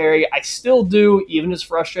Derek Berry. I still do, even as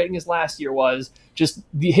frustrating as last year was. Just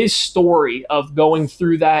his story of going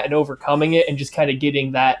through that and overcoming it, and just kind of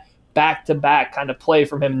getting that back-to-back kind of play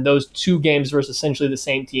from him in those 2 games versus essentially the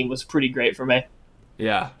same team was pretty great for me.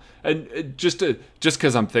 Yeah. And just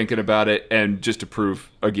because I'm thinking about it, and just to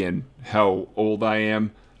prove, again, how old I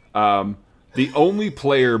am, the only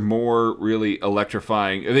player more really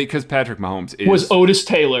electrifying, because Patrick Mahomes was Otis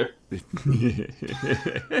Taylor.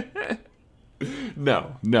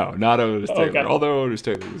 No, not Otis Taylor, okay. Although Otis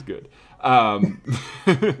Taylor was good.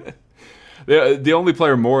 The only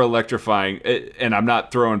player more electrifying, and I'm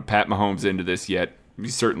not throwing Pat Mahomes into this yet, he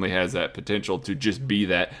certainly has that potential to just be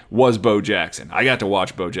that, was Bo Jackson. I got to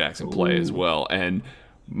watch Bo Jackson play as well, and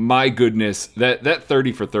my goodness, that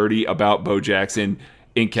 30 for 30 about Bo Jackson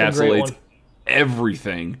encapsulates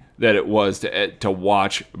everything that it was to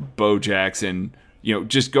watch Bo Jackson,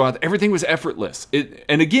 just go out there. Everything was effortless.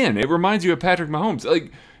 And again, it reminds you of Patrick Mahomes.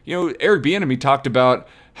 Like, Eric Bieniemy talked about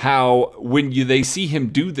how when they see him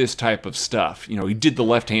do this type of stuff, he did the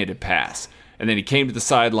left-handed pass, and then he came to the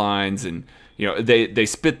sidelines, and they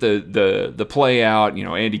spit the play out.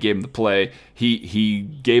 Andy gave him the play. He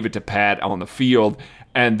gave it to Pat on the field,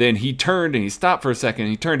 and then he turned and he stopped for a second.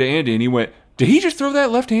 And he turned to Andy and he went, "Did he just throw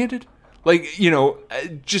that left-handed?" Like,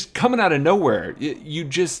 just coming out of nowhere. You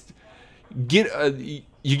just get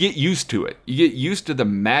used to it. You get used to the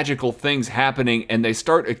magical things happening, and they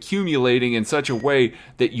start accumulating in such a way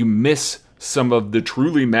that you miss some of the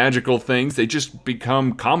truly magical things. They just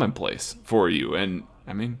become commonplace for you, and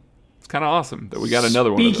I mean, kind of awesome that we got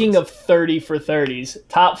another one. Speaking of 30 for 30s,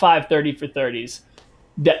 top 5 30 for 30s.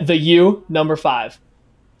 The U, number 5.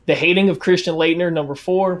 The Hating of Christian Laettner, number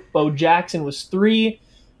 4. Bo Jackson was 3.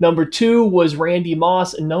 Number 2 was Randy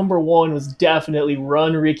Moss, and number 1 was definitely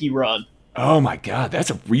Run Ricky Run. Oh my God, that's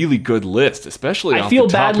a really good list, especially I feel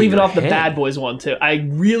bad leaving off the Bad Boys one too. I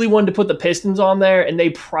really wanted to put the Pistons on there, and they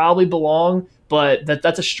probably belong, but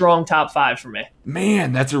that's a strong top 5 for me.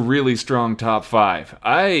 Man, that's a really strong top 5.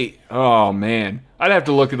 Oh man, I'd have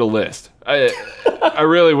to look at a list. I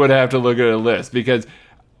really would have to look at a list, because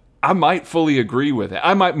I might fully agree with it.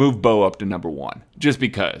 I might move Bo up to number 1 just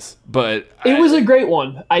because. But it was a great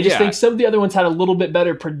one. I just think some of the other ones had a little bit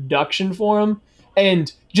better production for him.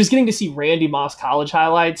 And just getting to see Randy Moss college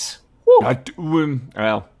highlights. Well,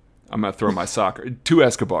 I'm going to throw my soccer. 2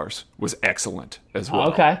 Escobars was excellent as well.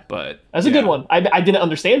 Okay. But that's a good one. I didn't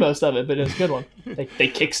understand most of it, but it was a good one. They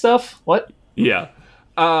kick stuff? What? Yeah.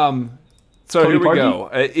 So here we go.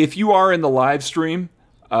 If you are in the live stream,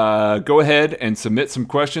 go ahead and submit some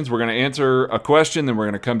questions. We're going to answer a question, then we're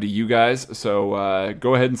going to come to you guys. So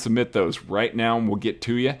go ahead and submit those right now, and we'll get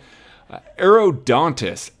to you.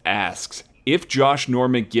 Aerodontus asks, if Josh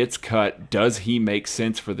Norman gets cut, does he make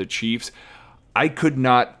sense for the Chiefs? I could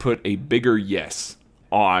not put a bigger yes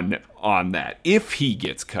on that. If he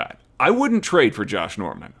gets cut, I wouldn't trade for Josh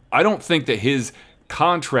Norman. I don't think that his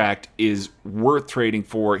contract is worth trading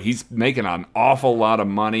for. He's making an awful lot of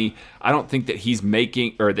money. I don't think that he's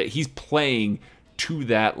playing to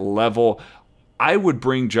that level. I would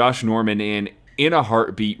bring Josh Norman in a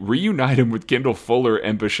heartbeat, reunite him with Kendall Fuller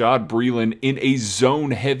and Bashaud Breeland in a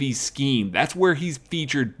zone-heavy scheme. That's where he's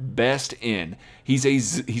featured best in. He's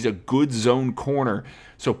a good zone corner.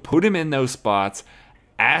 So put him in those spots.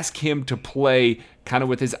 Ask him to play kind of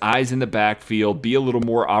with his eyes in the backfield, be a little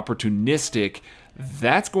more opportunistic.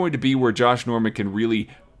 That's going to be where Josh Norman can really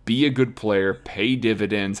be a good player, pay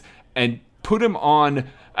dividends, and put him on.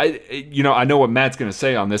 I know what Matt's going to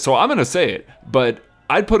say on this, so I'm going to say it, but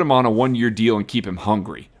I'd put him on a 1-year deal and keep him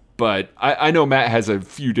hungry. But I know Matt has a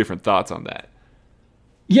few different thoughts on that.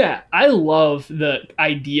 Yeah, I love the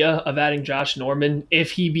idea of adding Josh Norman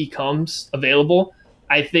if he becomes available.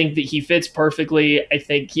 I think that he fits perfectly. I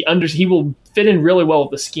think he will fit in really well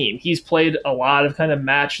with the scheme. He's played a lot of kind of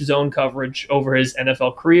match zone coverage over his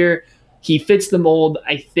NFL career. He fits the mold.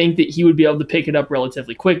 I think that he would be able to pick it up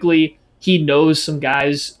relatively quickly. He knows some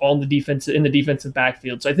guys in the defensive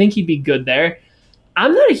backfield, so I think he'd be good there.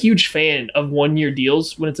 I'm not a huge fan of 1-year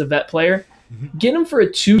deals when it's a vet player. Get him for a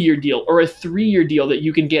 2-year deal or a 3-year deal that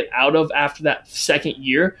you can get out of after that second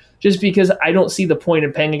year, just because I don't see the point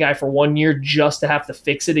in paying a guy for 1 year just to have to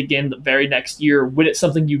fix it again the very next year when it's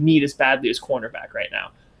something you need as badly as cornerback right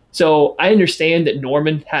now. So I understand that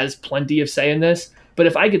Norman has plenty of say in this, but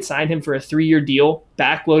if I could sign him for a 3-year deal,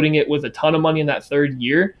 backloading it with a ton of money in that third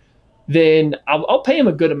year, then I'll pay him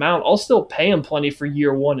a good amount. I'll still pay him plenty for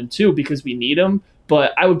year 1 and 2 because we need him.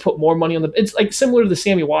 But I would put more money on it's like similar to the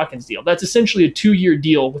Sammy Watkins deal. That's essentially a 2-year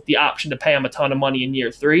deal with the option to pay him a ton of money in year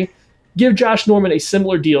 3. Give Josh Norman a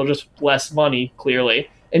similar deal, just less money, clearly,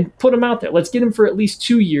 and put him out there. Let's get him for at least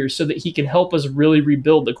 2 years so that he can help us really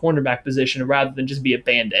rebuild the cornerback position rather than just be a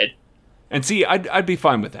Band-Aid. And see, I'd be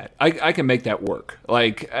fine with that. I can make that work.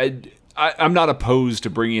 Like, I'm not opposed to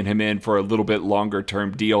bringing him in for a little bit longer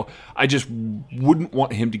term deal. I just wouldn't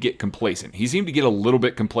want him to get complacent. He seemed to get a little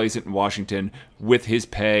bit complacent in Washington with his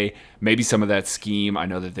pay, maybe some of that scheme. I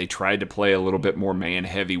know that they tried to play a little bit more man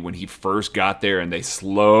heavy when he first got there, and they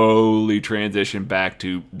slowly transitioned back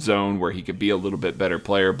to zone where he could be a little bit better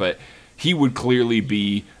player, but he would clearly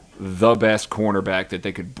be the best cornerback that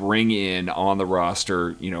they could bring in on the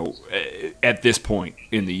roster, at this point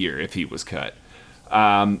in the year if he was cut.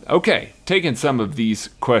 Okay, taking some of these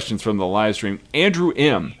questions from the live stream. Andrew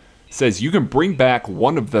M. says, you can bring back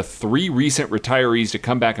one of the 3 recent retirees to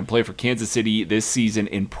come back and play for Kansas City this season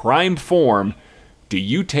in prime form. Do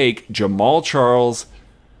you take Jamal Charles,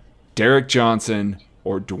 Derek Johnson,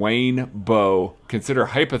 or Dwayne Bowe? Consider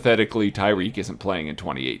hypothetically Tyreek isn't playing in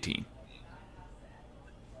 2018.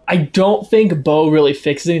 I don't think Bowe really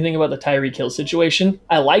fixes anything about the Tyreek Hill situation.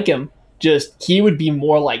 I like him, just he would be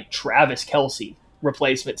more like Travis Kelce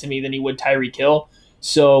replacement to me than he would Tyreek Hill.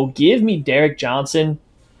 So give me Derek Johnson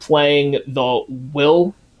playing the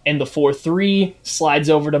Will in the 4-3, slides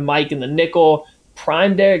over to Mike in the nickel.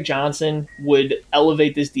 Prime Derek Johnson would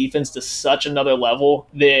elevate this defense to such another level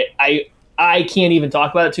that I can't even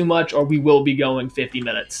talk about it too much, or we will be going 50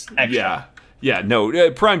 minutes extra.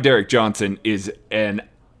 No, Prime Derek Johnson is an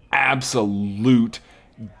absolute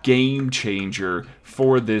game changer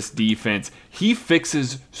for this defense. He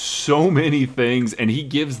fixes so many things, and he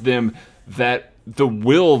gives them the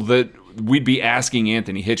will that we'd be asking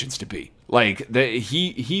Anthony Hitchens to be. Like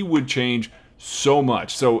he would change so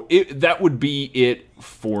much. So that would be it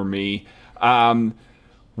for me.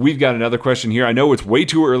 We've got another question here. I know it's way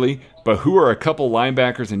too early, but who are a couple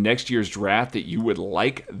linebackers in next year's draft that you would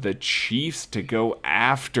like the Chiefs to go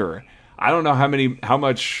after? I don't know how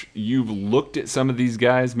much you've looked at some of these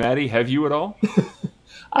guys, Maddie. Have you at all?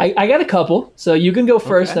 I got a couple, so you can go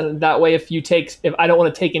first, okay. And that way, if I don't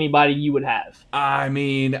want to take anybody, you would have. I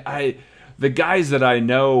mean, the guys that I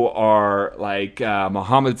know are like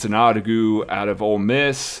Mohamed Sanadagu out of Ole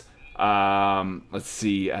Miss. Let's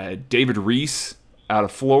see, David Reese out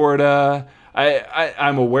of Florida.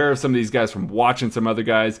 I'm aware of some of these guys from watching some other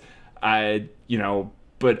guys.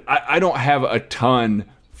 But I don't have a ton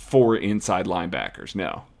for inside linebackers.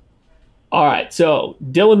 No. All right, so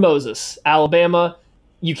Dylan Moses, Alabama.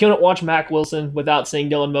 You cannot watch Mac Wilson without saying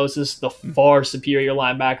Dylan Moses, the far superior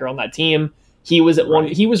linebacker on that team. He was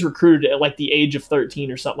He was recruited at like the age of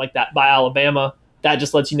 13 or something like that by Alabama. That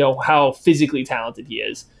just lets you know how physically talented he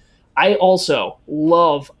is. I also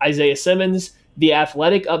love Isaiah Simmons. The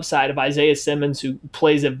athletic upside of Isaiah Simmons, who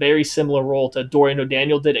plays a very similar role to Dorian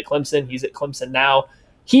O'Daniel did at Clemson. He's at Clemson now.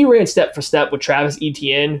 He ran step for step with Travis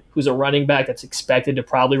Etienne, who's a running back that's expected to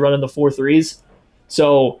probably run in the 4.3s.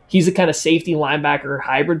 So he's a kind of safety linebacker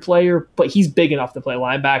hybrid player, but he's big enough to play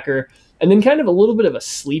linebacker. And then kind of a little bit of a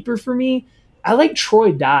sleeper for me, I like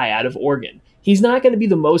Troy Dye out of Oregon. He's not going to be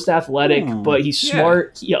the most athletic, but he's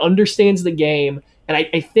smart. He understands the game. And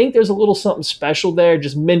I think there's a little something special there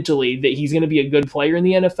just mentally that he's going to be a good player in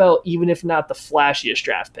the NFL, even if not the flashiest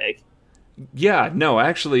draft pick. Yeah, no,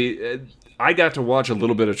 actually, I got to watch a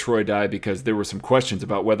little bit of Troy Dye because there were some questions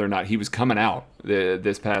about whether or not he was coming out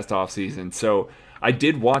this past offseason. So I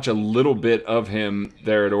did watch a little bit of him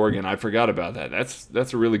there at Oregon. I forgot about that.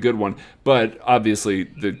 That's a really good one. But obviously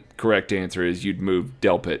the correct answer is you'd move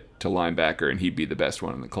Delpit to linebacker and he'd be the best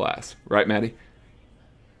one in the class. Right, Maddie?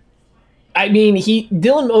 I mean,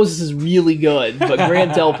 Dylan Moses is really good, but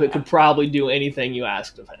Grant Delpit could probably do anything you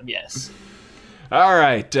asked of him, yes. All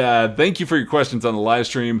right. Thank you for your questions on the live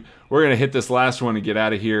stream. We're going to hit this last one and get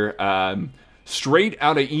out of here. Straight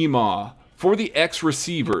out of EMAW. For the X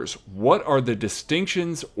receivers, what are the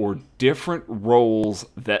distinctions or different roles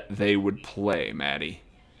that they would play, Maddie?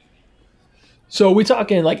 So are we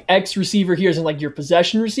talking like X receiver here as in like your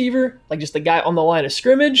possession receiver, like just the guy on the line of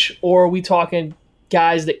scrimmage, or are we talking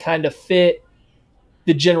guys that kind of fit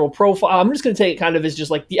the general profile? I'm just going to take it kind of as just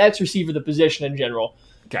like the X receiver, the position in general.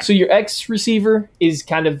 Okay. So your X receiver is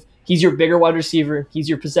kind of, he's your bigger wide receiver. He's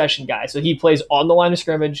your possession guy. So he plays on the line of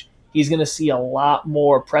scrimmage. He's going to see a lot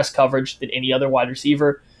more press coverage than any other wide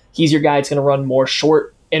receiver. He's your guy that's going to run more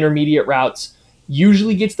short, intermediate routes.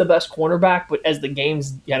 Usually gets the best cornerback, but as the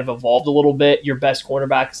game's kind of evolved a little bit, your best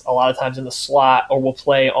cornerback's a lot of times in the slot or will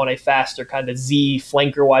play on a faster kind of Z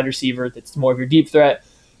flanker wide receiver that's more of your deep threat.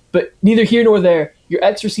 But neither here nor there, your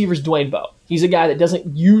X receiver's Dwayne Bowe. He's a guy that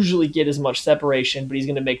doesn't usually get as much separation, but he's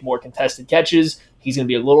going to make more contested catches. He's going to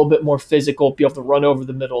be a little bit more physical, be able to run over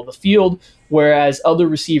the middle of the field, whereas other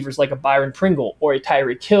receivers like a Byron Pringle or a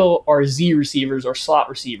Tyreek Hill are Z receivers or slot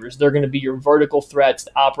receivers. They're going to be your vertical threats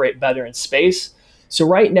that operate better in space. So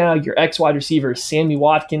right now, your X wide receiver is Sammy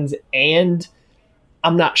Watkins, and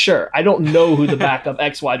I'm not sure. I don't know who the backup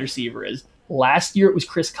X wide receiver is. Last year, it was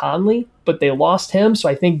Chris Conley, but they lost him. So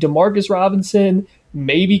I think DeMarcus Robinson,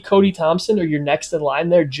 maybe Cody Thompson are your next in line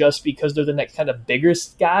there just because they're the next kind of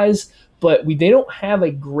biggest guys. But they don't have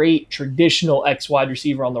a great traditional X wide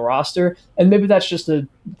receiver on the roster. And maybe that's just a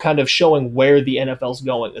kind of showing where the NFL's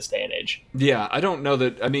going this day and age. Yeah, I don't know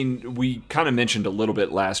that. I mean, we kind of mentioned a little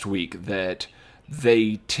bit last week that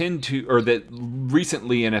they tend to, or that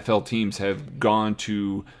recently NFL teams have gone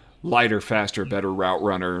to lighter, faster, better route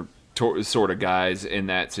runner sort of guys in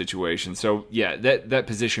that situation. So yeah, that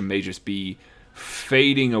position may just be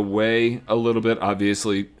fading away a little bit.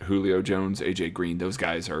 Obviously, Julio Jones, AJ Green, those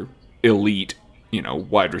guys are elite,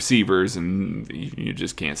 wide receivers, and you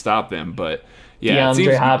just can't stop them. But yeah,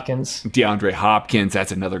 DeAndre Hopkins,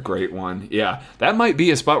 that's another great one. Yeah, that might be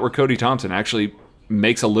a spot where Cody Thompson actually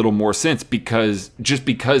makes a little more sense because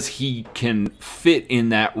he can fit in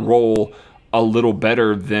that role a little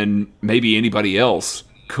better than maybe anybody else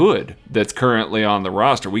could that's currently on the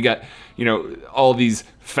roster. We got, all these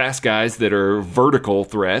fast guys that are vertical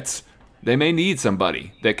threats. They may need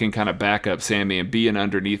somebody that can kind of back up Sammy and be an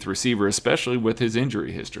underneath receiver, especially with his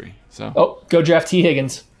injury history. So, go draft T.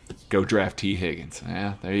 Higgins. Go draft T. Higgins.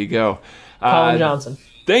 Yeah, there you go. Colin Johnson.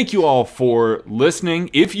 Thank you all for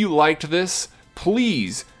listening. If you liked this,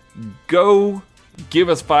 please go give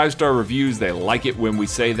us 5-star reviews. They like it when we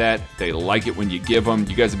say that. They like it when you give them.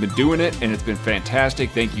 You guys have been doing it, and it's been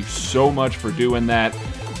fantastic. Thank you so much for doing that.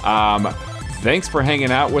 Thanks for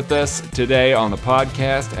hanging out with us today on the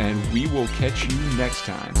podcast, and we will catch you next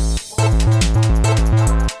time.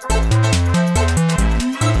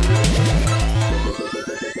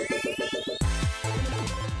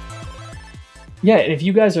 Yeah, and if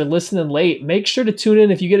you guys are listening late, make sure to tune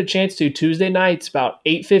in if you get a chance to. Tuesday nights, about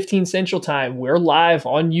 8:15 Central Time. We're live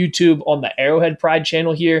on YouTube on the Arrowhead Pride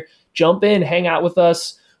channel here. Jump in, hang out with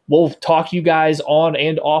us. We'll talk to you guys on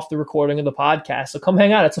and off the recording of the podcast. So come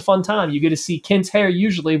hang out. It's a fun time. You get to see Kent's hair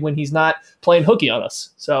usually when he's not playing hooky on us.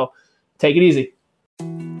 So Take it easy.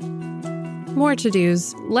 More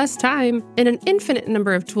to-dos, less time, and an infinite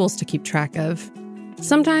number of tools to keep track of.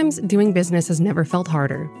 Sometimes doing business has never felt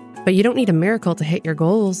harder, but you don't need a miracle to hit your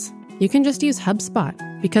goals. You can just use HubSpot,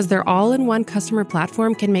 because their all-in-one customer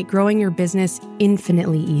platform can make growing your business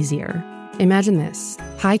infinitely easier. Imagine this: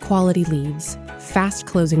 high-quality leads, fast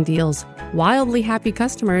closing deals, wildly happy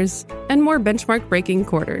customers, and more benchmark-breaking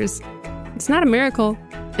quarters. It's not a miracle,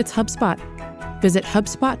 it's HubSpot. Visit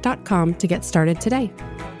HubSpot.com to get started today.